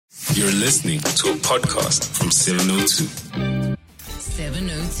You're listening to a podcast from 702.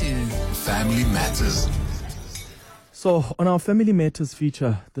 702. Family Matters. So on our Family Matters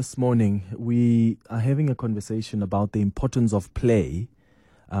feature this morning, we are having a conversation about the importance of play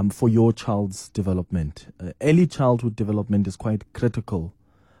for your child's development. Early childhood development is quite critical,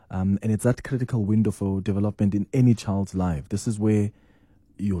 and it's that critical window for development in any child's life. This is where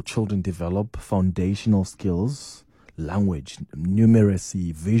your children develop foundational skills, language,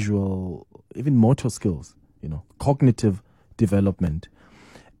 numeracy, visual, even motor skills, cognitive development.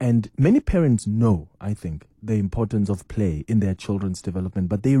 And many parents know, I think, the importance of play in their children's development,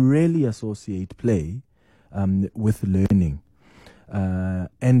 but they rarely associate play with learning.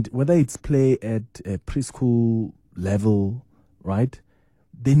 And whether it's play at a preschool level, right,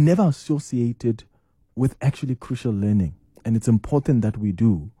 they never associate it with actually crucial learning. And it's important that we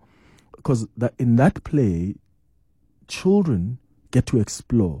do, because in that play, children get to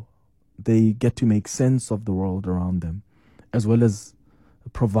explore. They get to make sense of the world around them, as well as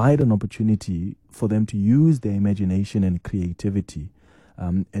provide an opportunity for them to use their imagination and creativity.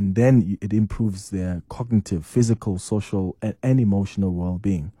 And then it improves their cognitive, physical, social, and emotional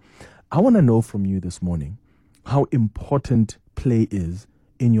well-being. I want to know from you this morning how important play is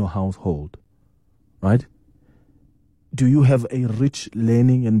in your household, right? Do you have a rich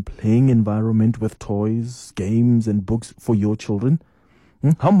learning and playing environment with toys, games, and books for your children?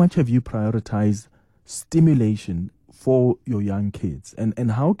 How much have you prioritized stimulation for your young kids?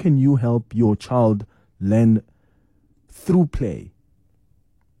 And how can you help your child learn through play?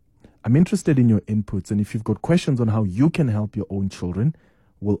 I'm interested in your inputs, and if you've got questions on how you can help your own children,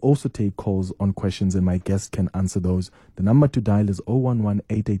 we'll also take calls on questions, and my guest can answer those. The number to dial is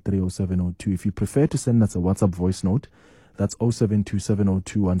 011-883-0702. If you prefer to send us a WhatsApp voice note, that's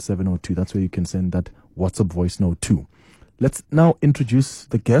 072-702-1702. That's where you can send that WhatsApp voice note to. Let's now introduce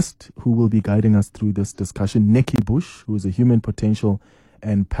the guest who will be guiding us through this discussion, Nikki Bush, who is a human potential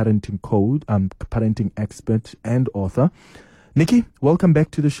and parenting expert and author. Nikki, welcome back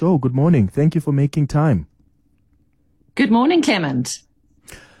to the show. Good morning. Thank you for making time. Good morning, Clement.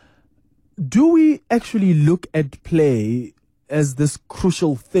 Do we actually look at play as this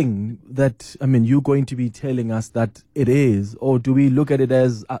crucial thing that, you're going to be telling us that it is, or do we look at it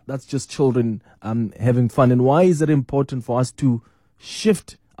as that's just children having fun? And why is it important for us to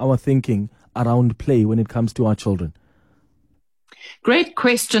shift our thinking around play when it comes to our children? Great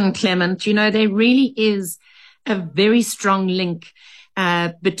question, Clement. There really is a very strong link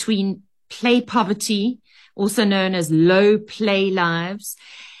between play poverty, also known as low play lives.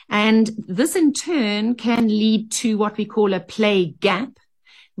 And this in turn can lead to what we call a play gap,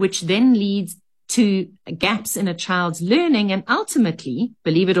 which then leads to gaps in a child's learning. And ultimately,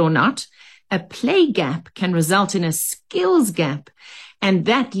 believe it or not, a play gap can result in a skills gap. And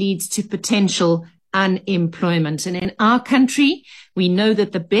that leads to potential unemployment. And in our country, we know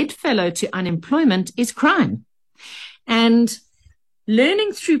that the bedfellow to unemployment is crime. And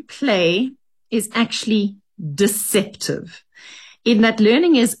learning through play is actually deceptive, in that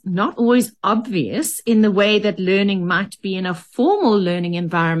learning is not always obvious in the way that learning might be in a formal learning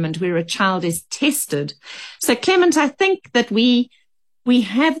environment where a child is tested. So, Clement, I think that we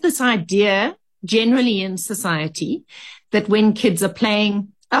have this idea generally in society that when kids are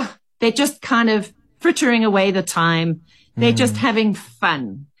playing, they're just kind of frittering away the time. They're just having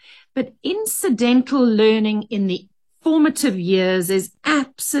fun. But incidental learning in the formative years is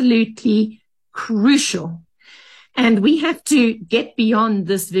absolutely crucial. And we have to get beyond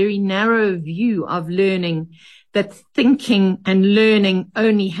this very narrow view of learning, that thinking and learning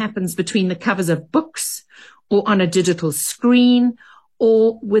only happens between the covers of books or on a digital screen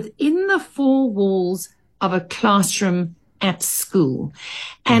or within the four walls of a classroom at school.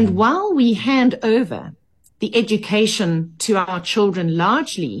 And while we hand over the education to our children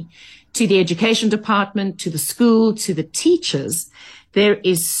largely to the education department, to the school, to the teachers, there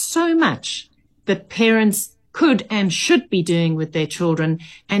is so much that parents could and should be doing with their children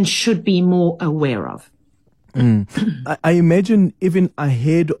and should be more aware of. I imagine even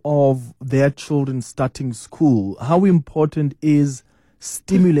ahead of their children starting school, how important is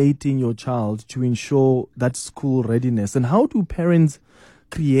stimulating your child to ensure that school readiness? And how do parents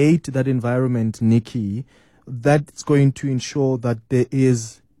create that environment, Nikki, that's going to ensure that there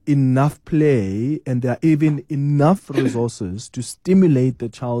is enough play and there are even enough resources to stimulate the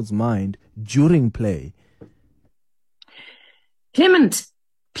child's mind during play? Clement,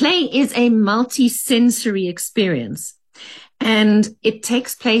 play is a multi-sensory experience. And it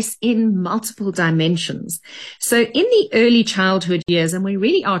takes place in multiple dimensions. So in the early childhood years, and we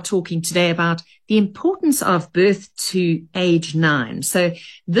really are talking today about the importance of birth to age 9. So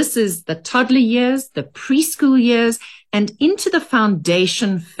this is the toddler years, the preschool years, and into the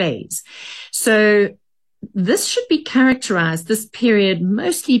foundation phase. So this should be characterized, this period,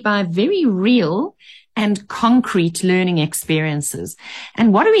 mostly by very real and concrete learning experiences.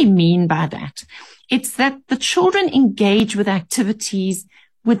 And what do we mean by that? It's that the children engage with activities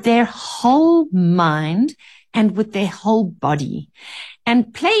with their whole mind and with their whole body.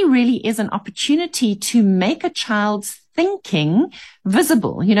 And play really is an opportunity to make a child's thinking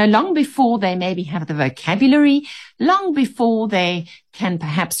visible, long before they maybe have the vocabulary, long before they can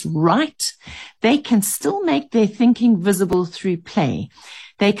perhaps write, they can still make their thinking visible through play.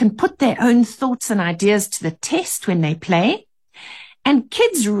 They can put their own thoughts and ideas to the test when they play. And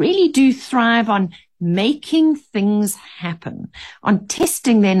kids really do thrive on making things happen, on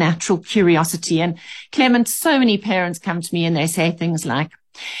testing their natural curiosity. And Clement, so many parents come to me and they say things like,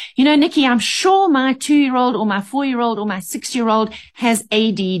 Nikki, I'm sure my 2-year-old or my 4-year-old or my 6-year-old has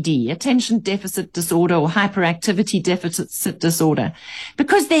ADD, attention deficit disorder, or hyperactivity deficit disorder,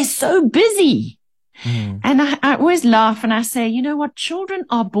 because they're so busy. And I always laugh and I say, you know what? Children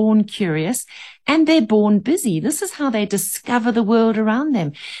are born curious and they're born busy. This is how they discover the world around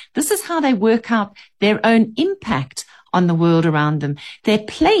them. This is how they work out their own impact on the world around them, their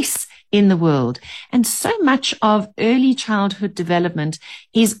place in the world. And so much of early childhood development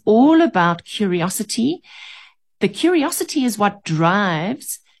is all about curiosity. The curiosity is what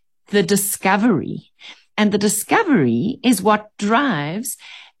drives the discovery, and the discovery is what drives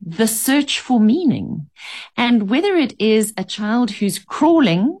the search for meaning. And whether it is a child who's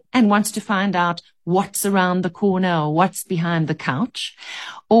crawling and wants to find out what's around the corner or what's behind the couch,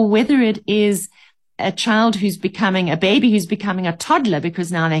 or whether it is a child who's becoming a baby, who's becoming a toddler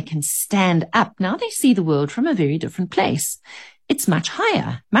because now they can stand up. Now they see the world from a very different place. It's much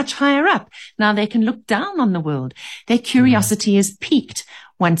higher up. Now they can look down on the world. Their curiosity is piqued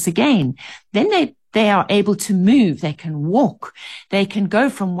once again. Then they are able to move. They can walk. They can go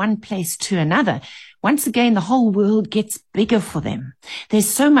from one place to another. Once again, the whole world gets bigger for them. There's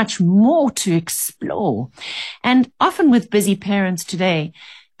so much more to explore. And often with busy parents today,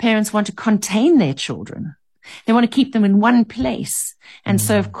 parents want to contain their children. They want to keep them in one place. And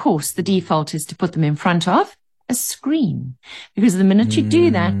so, of course, the default is to put them in front of a screen, because the minute you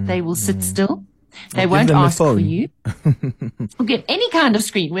do that, they will sit still. They won't ask for you. Or get any kind of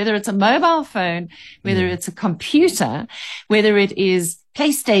screen, whether it's a mobile phone, whether it's a computer, whether it is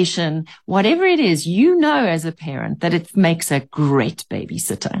PlayStation, whatever it is, as a parent that it makes a great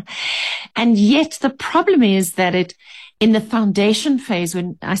babysitter. And yet the problem is that in the foundation phase,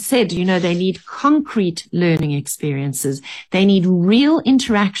 when I said, they need concrete learning experiences, they need real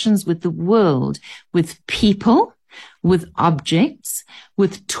interactions with the world, with people, with objects,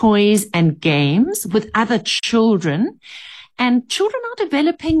 with toys and games, with other children. And children are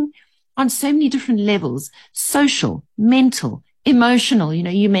developing on so many different levels: social, mental, emotional.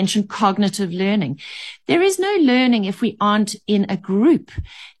 You mentioned cognitive learning. There is no learning if we aren't in a group.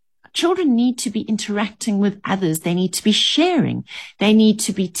 Children need to be interacting with others. They need to be sharing. They need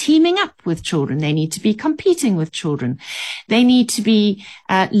to be teaming up with children. They need to be competing with children. They need to be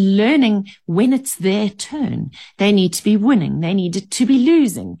learning when it's their turn. They need to be winning. They need to be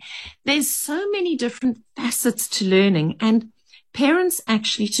losing. There's so many different facets to learning, and parents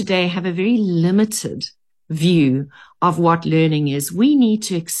actually today have a very limited view of what learning is. We need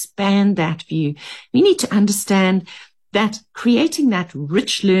to expand that view. We need to understand that creating that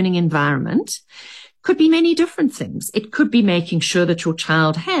rich learning environment could be many different things. It could be making sure that your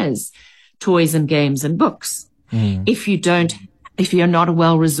child has toys and games and books. If you're not a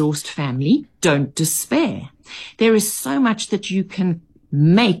well-resourced family, don't despair. There is so much that you can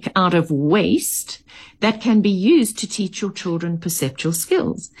make out of waste that can be used to teach your children perceptual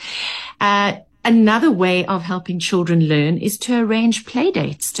skills. Another way of helping children learn is to arrange play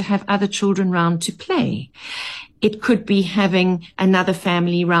dates, to have other children round to play. It could be having another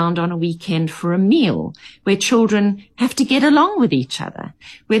family round on a weekend for a meal, where children have to get along with each other,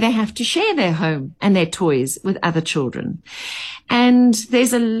 where they have to share their home and their toys with other children. And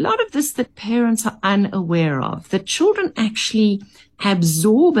there's a lot of this that parents are unaware of, that children actually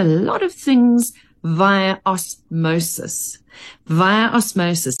absorb a lot of things via osmosis.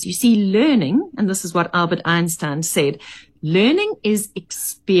 You see, learning, and this is what Albert Einstein said, learning is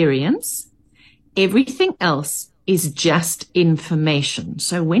experience. Everything else is just information.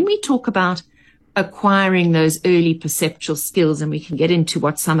 So when we talk about acquiring those early perceptual skills, and we can get into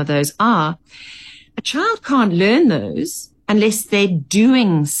what some of those are, a child can't learn those unless they're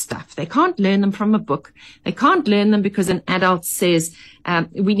doing stuff. They can't learn them from a book. They can't learn them because an adult says,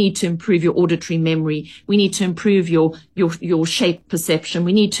 we need to improve your auditory memory. We need to improve your shape perception.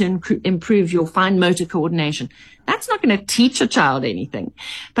 We need to improve your fine motor coordination. That's not going to teach a child anything.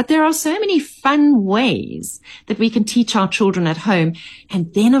 But there are so many fun ways that we can teach our children at home.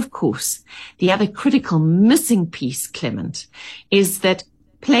 And then, of course, the other critical missing piece, Clement, is that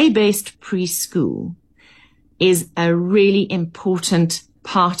play-based preschool is a really important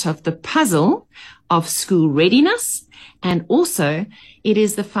part of the puzzle of school readiness. And also, it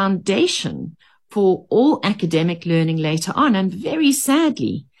is the foundation for all academic learning later on. And very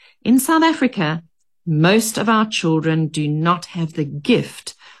sadly, in South Africa, most of our children do not have the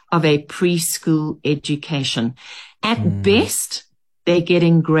gift of a preschool education. At best, they're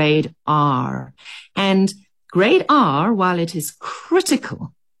getting grade R. And grade R, while it is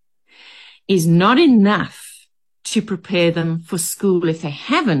critical, is not enough to prepare them for school if they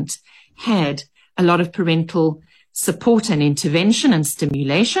haven't had a lot of parental support and intervention and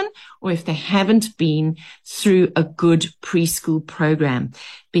stimulation, or if they haven't been through a good preschool program,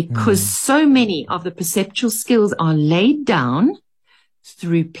 because so many of the perceptual skills are laid down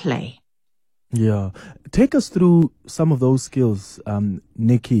through play. Yeah. Take us through some of those skills,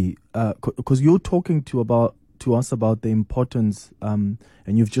 Nikki, because you're talking to us about the importance, and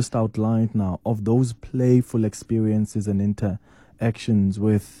you've just outlined now, of those playful experiences and interactions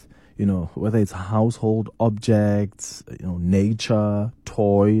with, whether it's household objects, nature,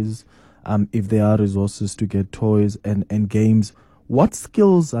 toys, if there are resources to get toys and games. What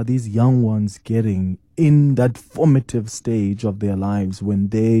skills are these young ones getting in that formative stage of their lives when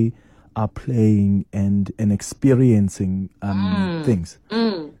they are playing and experiencing things?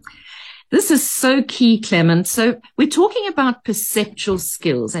 This is so key, Clement. So we're talking about perceptual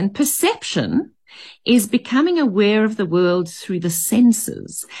skills, and perception is becoming aware of the world through the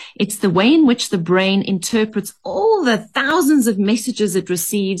senses. It's the way in which the brain interprets all the thousands of messages it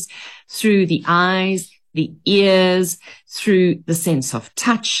receives through the eyes, the ears, through the sense of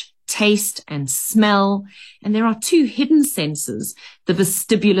touch, taste, and smell. And there are two hidden senses: the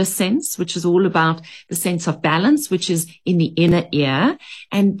vestibular sense, which is all about the sense of balance, which is in the inner ear.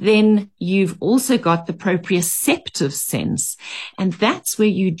 And then you've also got the proprioceptive sense. And that's where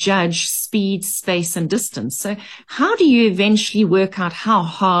you judge speed, space, and distance. So how do you eventually work out how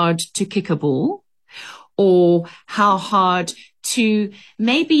hard to kick a ball, or how hard to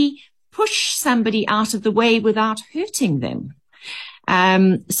maybe push somebody out of the way without hurting them?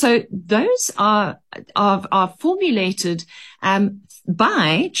 So those are formulated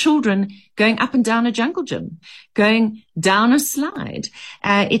by children going up and down a jungle gym, going down a slide.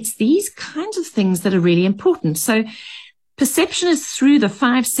 It's these kinds of things that are really important. So perception is through the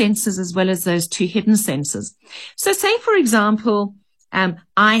five senses as well as those two hidden senses. So say, for example,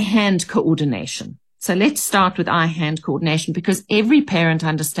 eye-hand coordination. So let's start with eye-hand coordination, because every parent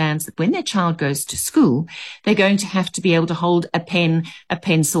understands that when their child goes to school, they're going to have to be able to hold a pen, a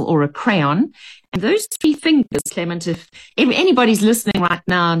pencil, or a crayon. And those three fingers, Clement, if anybody's listening right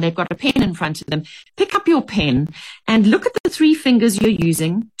now and they've got a pen in front of them, pick up your pen and look at the three fingers you're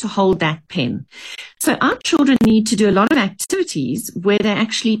using to hold that pen. So our children need to do a lot of activities where they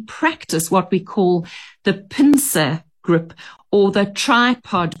actually practice what we call the pincer grip, or the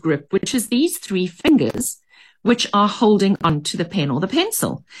tripod grip, which is these three fingers which are holding onto the pen or the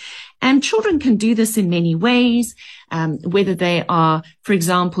pencil. And children can do this in many ways, whether they are, for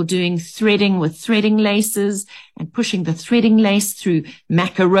example, doing threading with threading laces and pushing the threading lace through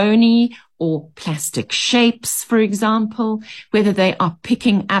macaroni or plastic shapes, for example, whether they are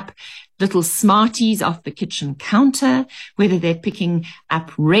picking up little Smarties off the kitchen counter, whether they're picking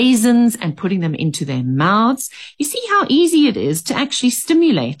up raisins and putting them into their mouths. You see how easy it is to actually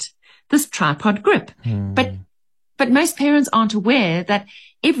stimulate this tripod grip. But most parents aren't aware that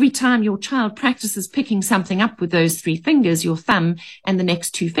every time your child practices picking something up with those three fingers, your thumb and the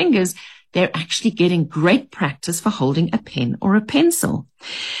next two fingers, they're actually getting great practice for holding a pen or a pencil.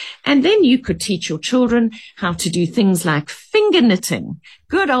 And then you could teach your children how to do things like finger knitting,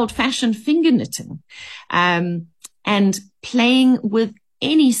 good old-fashioned finger knitting, and playing with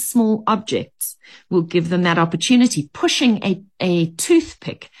any small objects will give them that opportunity. Pushing a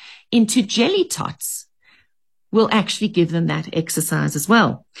toothpick into jelly tots will actually give them that exercise as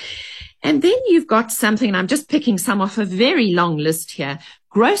well. And then you've got something, and I'm just picking some off a very long list here,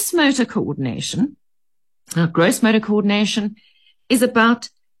 gross motor coordination. Now, gross motor coordination is about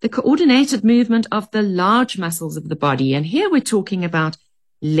the coordinated movement of the large muscles of the body. And here we're talking about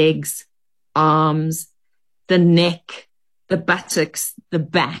legs, arms, the neck, the buttocks, the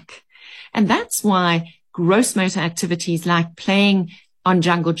back. And that's why gross motor activities like playing on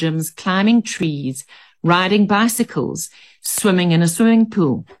jungle gyms, climbing trees, riding bicycles, swimming in a swimming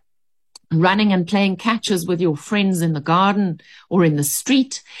pool, running and playing catches with your friends in the garden or in the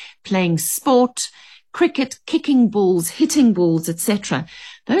street, playing sport, cricket, kicking balls, hitting balls, etc.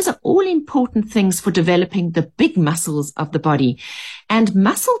 Those are all important things for developing the big muscles of the body. And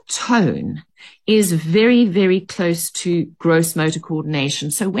muscle tone is very, very close to gross motor coordination.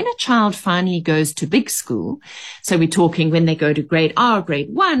 So when a child finally goes to big school, so we're talking when they go to grade R, grade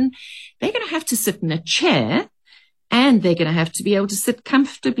 1, they're going to have to sit in a chair, and they're going to have to be able to sit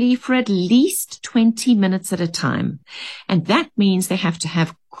comfortably for at least 20 minutes at a time. And that means they have to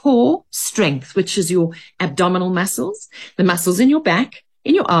have core strength, which is your abdominal muscles, the muscles in your back,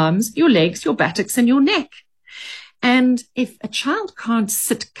 in your arms, your legs, your buttocks, and your neck. And if a child can't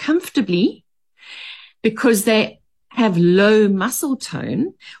sit comfortably because they have low muscle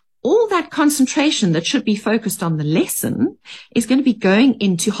tone, all that concentration that should be focused on the lesson is going to be going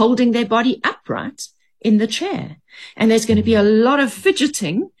into holding their body upright in the chair. And there's going to be a lot of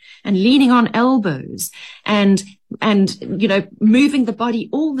fidgeting and leaning on elbows and moving the body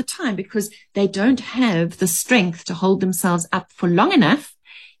all the time because they don't have the strength to hold themselves up for long enough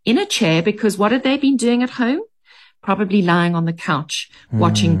in a chair, because what have they been doing at home? Probably lying on the couch,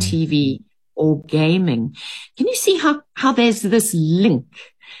 watching TV or gaming. Can you see how there's this link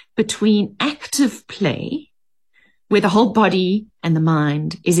between active play, where the whole body and the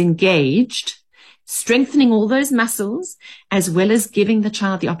mind is engaged, strengthening all those muscles, as well as giving the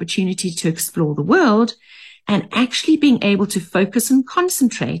child the opportunity to explore the world and actually being able to focus and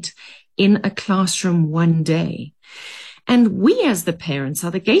concentrate in a classroom one day. And we as the parents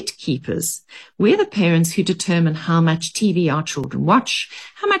are the gatekeepers. We're the parents who determine how much TV our children watch,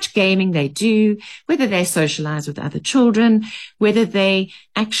 how much gaming they do, whether they socialize with other children, whether they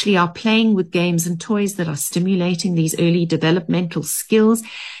actually are playing with games and toys that are stimulating these early developmental skills.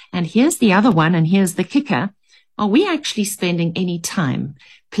 And here's the other one, and here's the kicker. Are we actually spending any time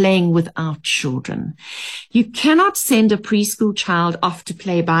playing with our children? You cannot send a preschool child off to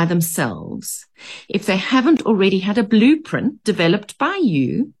play by themselves if they haven't already had a blueprint developed by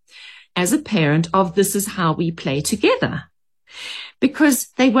you as a parent of this is how we play together. Because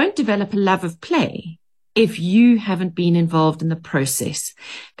they won't develop a love of play if you haven't been involved in the process.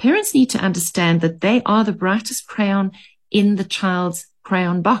 Parents need to understand that they are the brightest crayon in the child's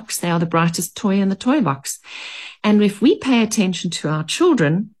crayon box. They are the brightest toy in the toy box. And if we pay attention to our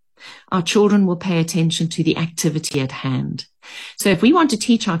children will pay attention to the activity at hand. So if we want to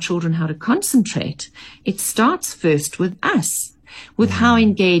teach our children how to concentrate, it starts first with us, with how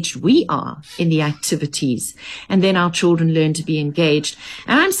engaged we are in the activities. And then our children learn to be engaged.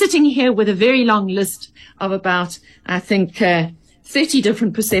 And I'm sitting here with a very long list of about, I think, 30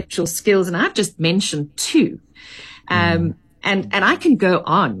 different perceptual skills. And I've just mentioned 2. And I can go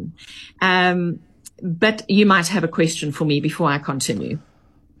on. But you might have a question for me before I continue.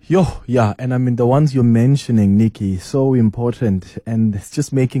 Yeah. And I mean, the ones you're mentioning, Nikki, so important. And it's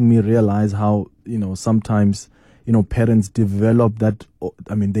just making me realize how, sometimes, parents develop that,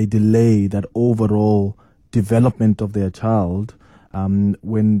 they delay that overall development of their child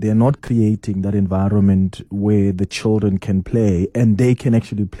when they're not creating that environment where the children can play and they can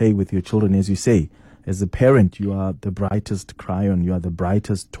actually play with your children, as you say. As a parent, you are the brightest crayon, you are the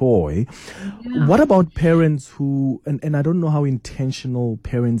brightest toy. Yeah. What about parents who, and I don't know how intentional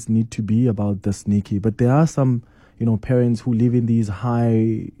parents need to be about this, Nikki, but there are some, parents who live in these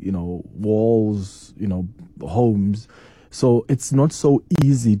high, walls, homes. So it's not so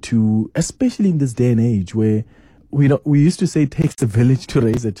easy to, especially in this day and age where we used to say it takes a village to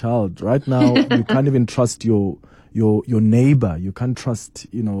raise a child. Right now, you can't even trust your neighbor. You can't trust,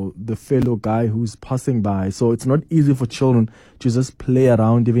 the fellow guy who's passing by. So it's not easy for children to just play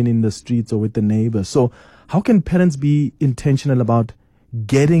around even in the streets or with the neighbors. So how can parents be intentional about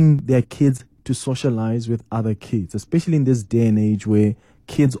getting their kids to socialize with other kids, especially in this day and age where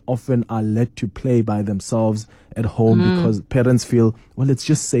kids often are led to play by themselves at home because parents feel, well, it's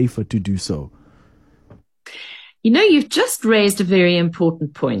just safer to do so? You've just raised a very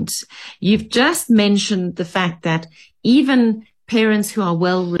important point. You've just mentioned the fact that even parents who are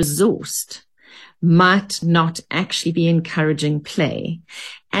well-resourced might not actually be encouraging play.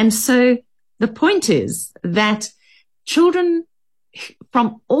 And so the point is that children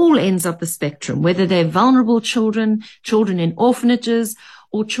from all ends of the spectrum, whether they're vulnerable children, children in orphanages,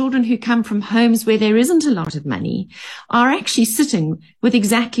 or children who come from homes where there isn't a lot of money, are actually sitting with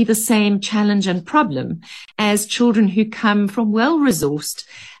exactly the same challenge and problem as children who come from well-resourced,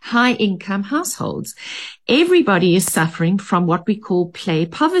 high-income households. Everybody is suffering from what we call play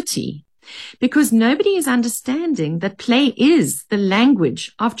poverty. because nobody is understanding that play is the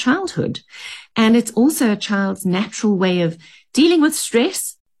language of childhood. And it's also a child's natural way of dealing with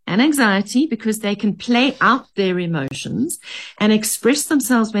stress and anxiety, because they can play out their emotions and express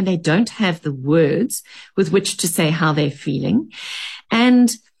themselves when they don't have the words with which to say how they're feeling.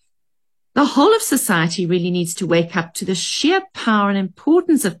 And the whole of society really needs to wake up to the sheer power and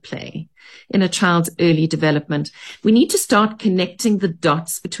importance of play in a child's early development. We need to start connecting the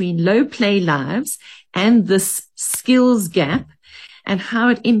dots between low play lives and this skills gap and how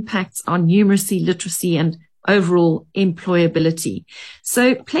it impacts on numeracy, literacy, and overall employability.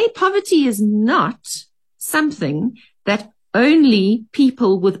 So play poverty is not something that only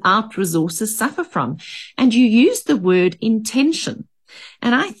people without resources suffer from. And you use the word intention.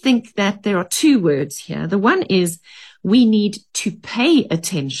 And I think that there are two words here. The one is we need to pay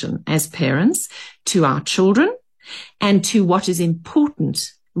attention as parents to our children and to what is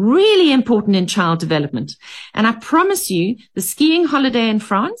important, really important in child development. And I promise you, the skiing holiday in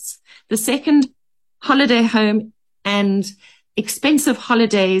France, the second holiday home, and expensive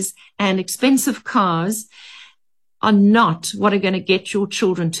holidays and expensive cars are not what are going to get your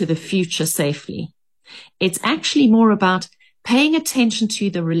children to the future safely. It's actually more about paying attention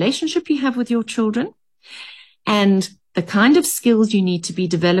to the relationship you have with your children and the kind of skills you need to be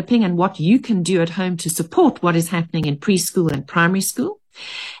developing and what you can do at home to support what is happening in preschool and primary school.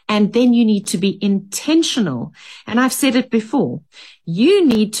 And then you need to be intentional. And I've said it before, you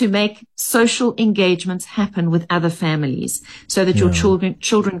need to make social engagements happen with other families so that your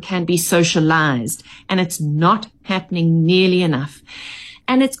children can be socialized. And it's not happening nearly enough.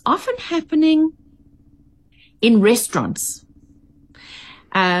 And it's often happening in restaurants.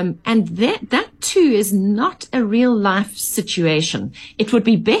 And that too is not a real life situation. It would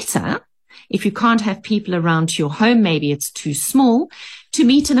be better if you can't have people around your home, maybe it's too small, to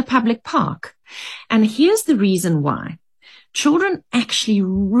meet in a public park. And here's the reason why. Children actually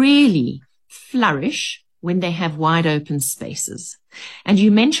really flourish when they have wide open spaces. And you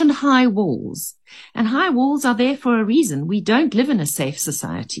mentioned high walls. And high walls are there for a reason. We don't live in a safe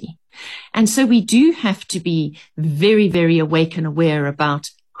society. And so we do have to be very, very awake and aware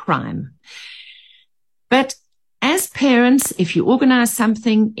about crime. But as parents, if you organize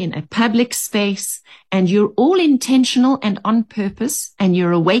something in a public space and you're all intentional and on purpose and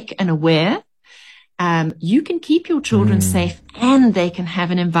you're awake and aware, you can keep your children safe and they can have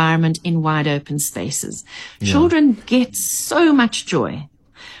an environment in wide open spaces. Yeah. Children get so much joy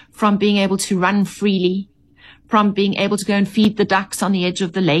from being able to run freely, from being able to go and feed the ducks on the edge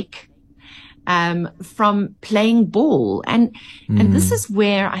of the lake, from playing ball. And this is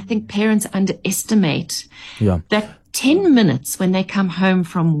where I think parents underestimate that 10 minutes when they come home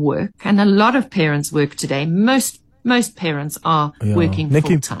from work, and a lot of parents work today, most parents are working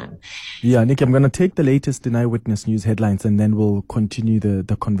full time. Yeah, Nikki, I'm going to take the latest in Eyewitness News headlines and then we'll continue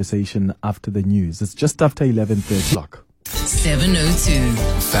the conversation after the news. It's just after 11:30 o'clock. 702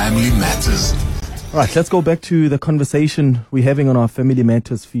 Family Matters. All right, let's go back to the conversation we're having on our Family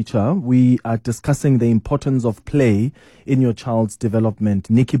Matters feature. We are discussing the importance of play in your child's development.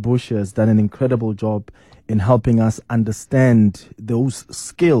 Nikki Bush has done an incredible job in helping us understand those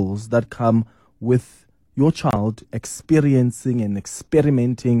skills that come with your child experiencing and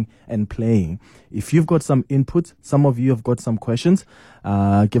experimenting and playing. If you've got some input, some of you have got some questions,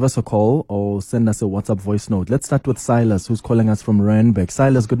 give us a call or send us a WhatsApp voice note. Let's start with Silas, who's calling us from Randburg.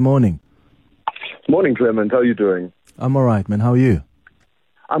 Silas, good morning. Morning, Clement. How are you doing? I'm all right, man. How are you?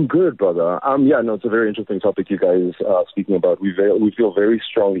 I'm good, brother. It's a very interesting topic you guys are speaking about. We feel very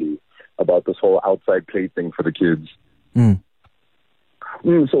strongly about this whole outside play thing for the kids.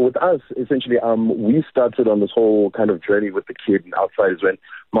 So with us, essentially, we started on this whole kind of journey with the kid and outside when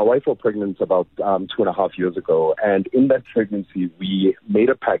my wife was pregnant about 2.5 years ago. And in that pregnancy, we made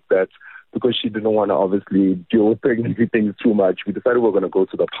a pact that because she didn't want to obviously deal with pregnancy things too much, we decided we were going to go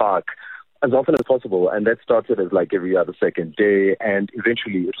to the park as often as possible. And that started as like every other second day. And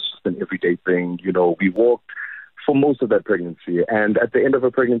eventually it was just an everyday thing. You know, we walked for most of that pregnancy. And at the end of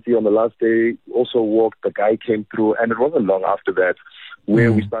her pregnancy, on the last day, also walked. The guy came through. And it wasn't long after that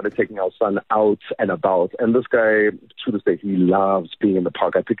where we started taking our son out and about. And this guy, to this day, he loves being in the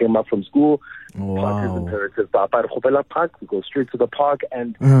park. I pick him up from school. Park is imperative. Park, we go straight to the park.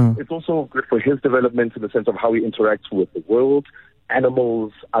 And it's also good for his development in the sense of how he interacts with the world,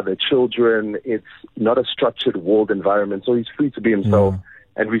 animals, other children. It's not a structured, walled environment. So he's free to be himself.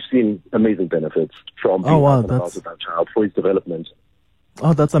 And we've seen amazing benefits from being out and about with our child for his development.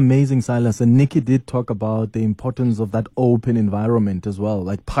 Oh, that's amazing, Silas. And Nikki did talk about the importance of that open environment as well.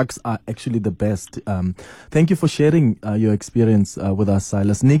 Like parks are actually the best. Thank you for sharing your experience with us,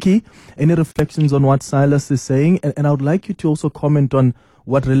 Silas. Nikki, any reflections on what Silas is saying? And I would like you to also comment on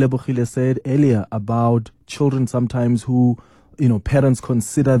what Relebohile said earlier about children sometimes who, parents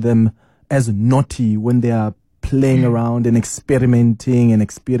consider them as naughty when they are playing around and experimenting and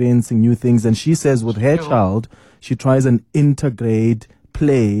experiencing new things. And she says with her child, she tries and integrate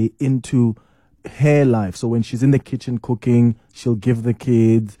play into her life. So when she's in the kitchen cooking, she'll give the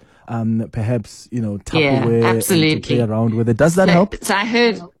kids perhaps Tupperware and to play around with it. Does that help? So I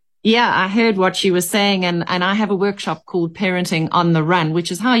heard what she was saying, and I have a workshop called Parenting on the Run,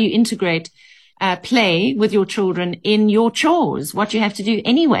 which is how you integrate play with your children in your chores, what you have to do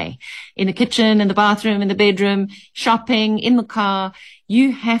anyway, in the kitchen, in the bathroom, in the bedroom, shopping, in the car.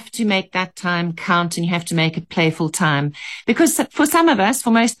 You have to make that time count, and you have to make it playful time, because for some of us,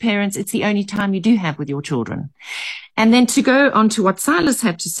 for most parents, it's the only time you do have with your children. And then to go on to what Silas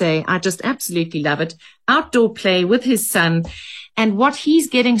had to say, I just absolutely love it. Outdoor play with his son. And what he's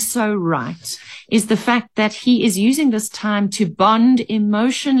getting so right is the fact that he is using this time to bond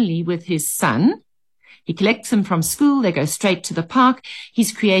emotionally with his son. He collects him from school. They go straight to the park.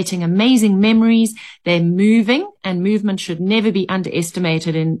 He's creating amazing memories. They're moving, and movement should never be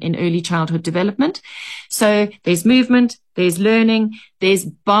underestimated in early childhood development. So there's movement, there's learning, there's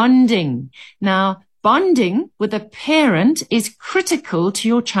bonding. Now, bonding with a parent is critical to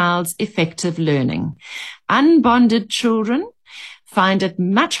your child's effective learning. Unbonded children find it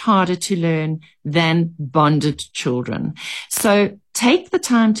much harder to learn than bonded children. So take the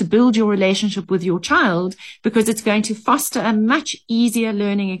time to build your relationship with your child, because it's going to foster a much easier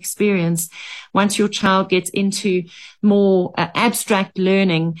learning experience once your child gets into more abstract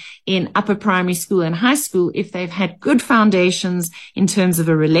learning in upper primary school and high school. If they've had good foundations in terms of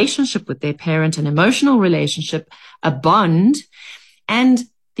a relationship with their parent, an emotional relationship, a bond, and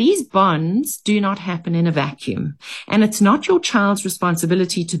these bonds do not happen in a vacuum. And it's not your child's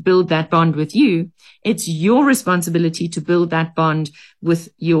responsibility to build that bond with you. It's your responsibility to build that bond with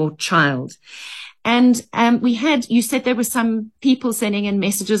your child. And you said there were some people sending in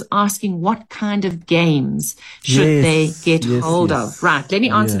messages asking what kind of games should they get hold of. Right. Let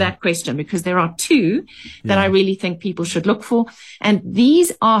me answer that question, because there are two that I really think people should look for. And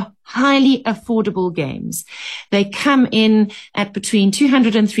these are highly affordable games. They come in at between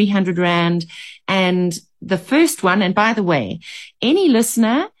 200 and 300 Rand. And the first one, and by the way, any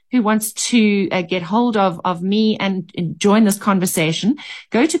listener who wants to get hold of me and join this conversation,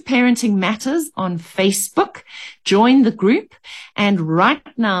 go to Parenting Matters on Facebook, join the group. And right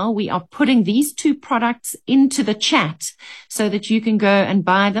now we are putting these two products into the chat so that you can go and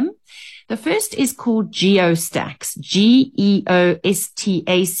buy them. The first is called GeoStacks,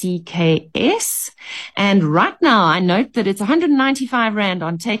 GeoStacks. And right now I note that it's 195 Rand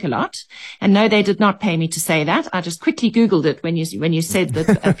on Takealot. And no, they did not pay me to say that. I just quickly Googled it when you said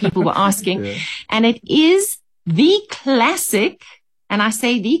that people were asking. Yeah. And it is the classic, and I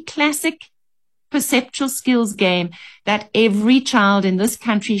say the classic perceptual skills game that every child in this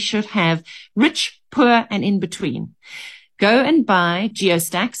country should have, rich, poor, and in between. Go and buy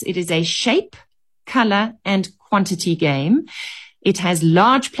GeoStacks. It is a shape, color, and quantity game. It has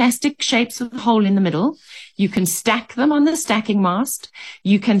large plastic shapes with a hole in the middle. You can stack them on the stacking mast.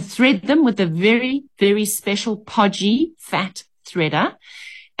 You can thread them with a very, very special podgy fat threader.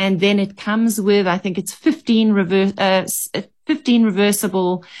 And then it comes with, I think it's 15 reversible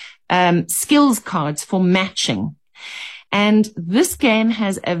skills cards for matching. And this game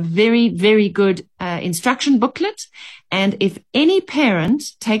has a very, very good instruction booklet. And if any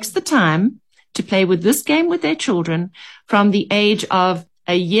parent takes the time to play with this game with their children from the age of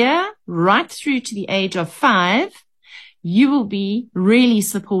a year right through to the age of 5, you will be really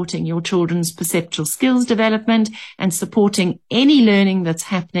supporting your children's perceptual skills development and supporting any learning that's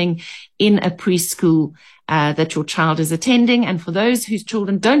happening in a preschool that your child is attending. And for those whose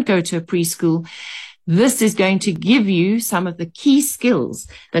children don't go to a preschool, this is going to give you some of the key skills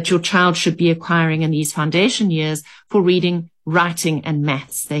that your child should be acquiring in these foundation years for reading, writing, and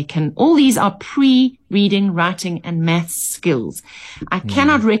maths. All these are pre-reading, writing, and maths skills. I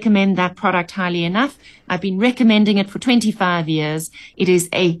cannot recommend that product highly enough. I've been recommending it for 25 years. It is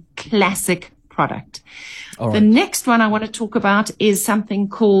a classic product. All right. The next one I want to talk about is something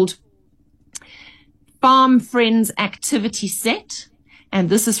called Farm Friends Activity Set. And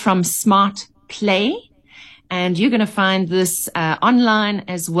this is from Smart Play, and you're going to find this online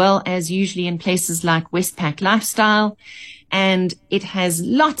as well as usually in places like Westpac Lifestyle. and it has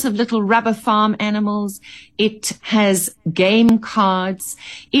lots of little rubber farm animals. It has game cards.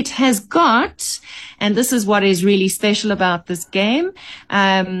 It has got, and this is what is really special about this game,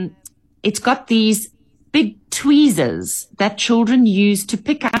 it's got these big tweezers that children use to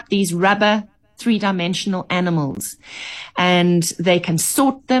pick up these rubber three-dimensional animals. And they can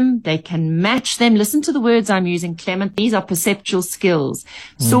sort them, they can match them. Listen to the words I'm using, Clement. These are perceptual skills.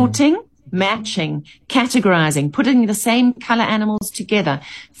 Sorting, matching, categorizing, putting the same color animals together,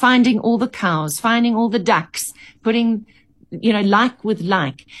 finding all the cows, finding all the ducks, putting, like with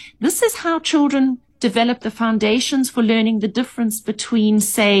like. This is how children develop the foundations for learning the difference between,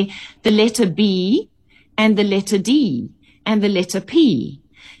 say, the letter B and the letter D and the letter P.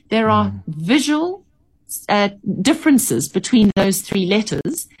 There are visual differences between those three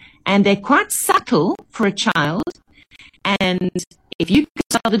letters, and they're quite subtle for a child. And if you can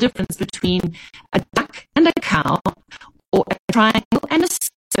tell the difference between a duck and a cow, or a triangle and a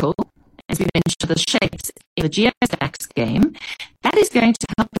circle, as we mentioned the shapes in the GeoStacks game, that is going to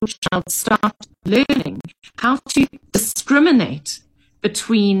help your child start learning how to discriminate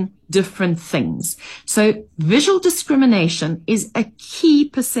between different things. So visual discrimination is a key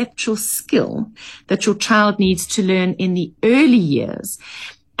perceptual skill that your child needs to learn in the early years,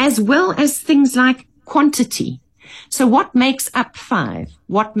 as well as things like quantity. So what makes up 5?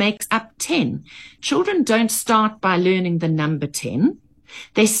 What makes up 10? Children don't start by learning the number 10.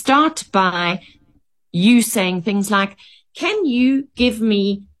 They start by you saying things like, can you give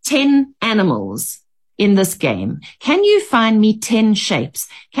me 10 animals in this game? Can you find me 10 shapes?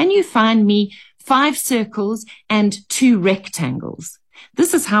 Can you find me 5 circles and 2 rectangles?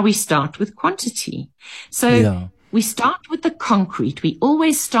 This is how we start with quantity. So we start with the concrete. We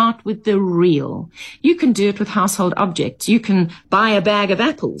always start with the real. You can do it with household objects. You can buy a bag of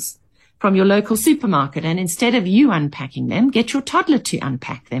apples from your local supermarket, and instead of you unpacking them, get your toddler to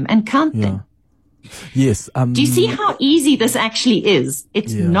unpack them and count them. Yes. Do you see how easy this actually is?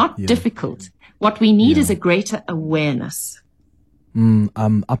 It's not difficult. What we need is a greater awareness.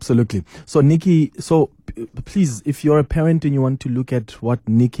 Absolutely. So, Nikki, please, if you're a parent and you want to look at what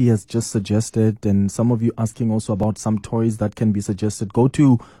Nikki has just suggested, and some of you asking also about some toys that can be suggested, go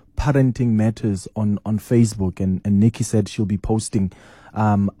to Parenting Matters on Facebook, and Nikki said she'll be posting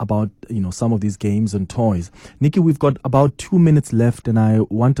about some of these games and toys. Nikki, we've got about 2 minutes left, and I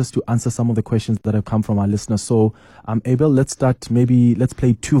want us to answer some of the questions that have come from our listeners. So, Abel, let's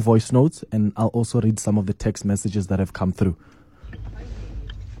play 2 voice notes, and I'll also read some of the text messages that have come through.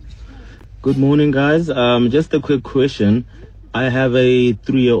 Good morning, guys. Just a quick question. I have a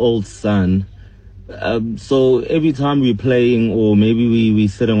 3-year-old son. So every time we're playing, or maybe we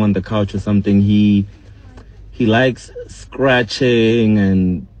sitting on the couch or something, he likes scratching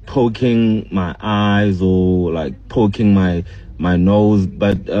and poking my eyes, or like poking my nose,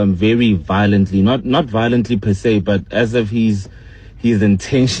 but very violently. Not violently per se, but as if he's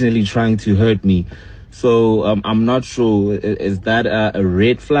intentionally trying to hurt me. So I'm not sure, is that a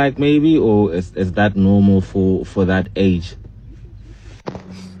red flag maybe, or is that normal for that age?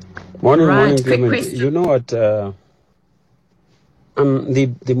 Morning, quick question. You know what? The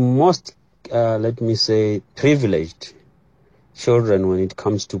most, let me say, privileged children when it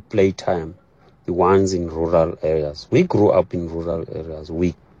comes to playtime, the ones in rural areas. We grew up in rural areas.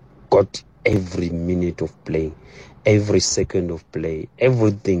 We got every minute of play, every second of play,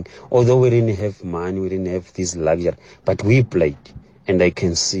 everything. Although we didn't have money, we didn't have this luxury, but we played. And I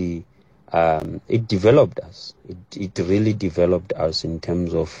can see it developed us. It really developed us in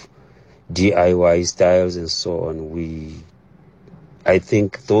terms of DIY styles and so on. I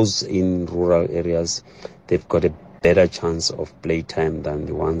think those in rural areas, they've got a better chance of playtime than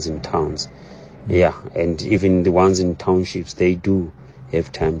the ones in towns. Yeah, and even the ones in townships, they do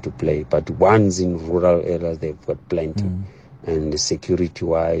have time to play. But ones in rural areas, they've got plenty. And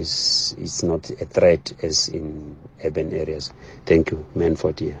security-wise, it's not a threat as in urban areas. Thank you,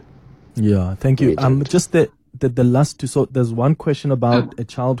 Manford here. Yeah, thank you. Just the last two. So there's one question about a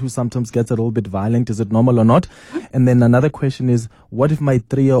child who sometimes gets a little bit violent. Is it normal or not? And then another question is, what if my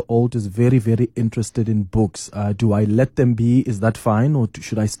 3-year-old is very, very interested in books? Do I let them be? Is that fine? Or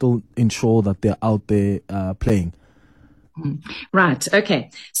should I still ensure that they're out there playing? Right. Okay.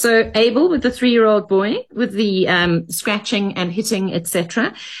 So Abel, with the 3-year-old boy, with the scratching and hitting,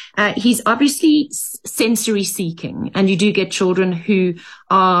 etc., he's obviously sensory seeking, and you do get children who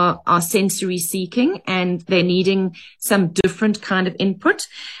are sensory seeking, and they're needing some different kind of input.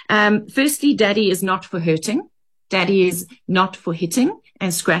 Firstly, Daddy is not for hurting. Daddy is not for hitting.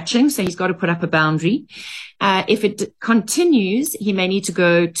 and scratching, so he's got to put up a boundary. If it continues, he may need to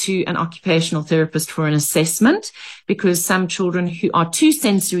go to an occupational therapist for an assessment, because some children who are too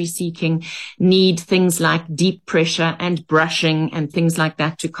sensory seeking need things like deep pressure and brushing and things like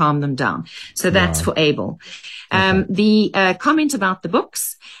that to calm them down. So that's for Abel. The comment about the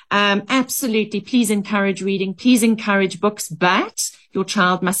books, absolutely, please encourage reading, please encourage books, but your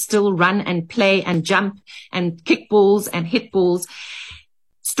child must still run and play and jump and kick balls and hit balls.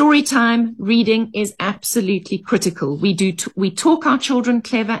 Story time, reading is absolutely critical. We talk our children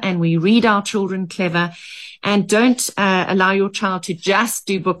clever and we read our children clever, and don't allow your child to just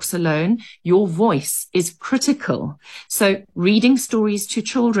do books alone. Your voice is critical. So reading stories to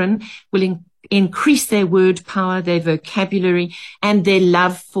children will increase their word power, their vocabulary, and their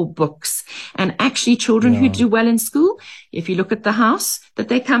love for books. And actually, children who do well in school, if you look at the house that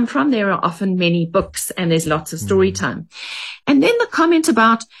they come from, there are often many books and there's lots of story time. And then the comment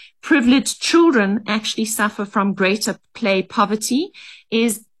about privileged children actually suffer from greater play poverty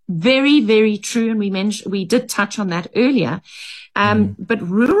is very, very true. And we did touch on that earlier. But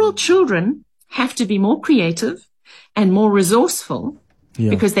rural children have to be more creative and more resourceful,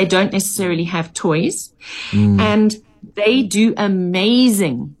 because they don't necessarily have toys, and they do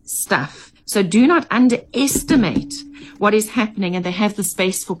amazing stuff. So do not underestimate what is happening, and they have the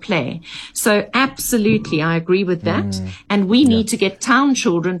space for play. So absolutely, I agree with that. And we need to get town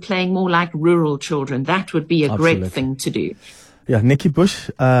children playing more like rural children. That would be a great thing to do. Yeah, Nikki Bush,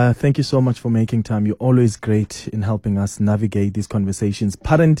 thank you so much for making time. You're always great in helping us navigate these conversations.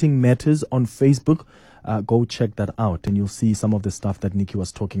 Parenting Matters on Facebook. Go check that out and you'll see some of the stuff that Nikki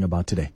was talking about today.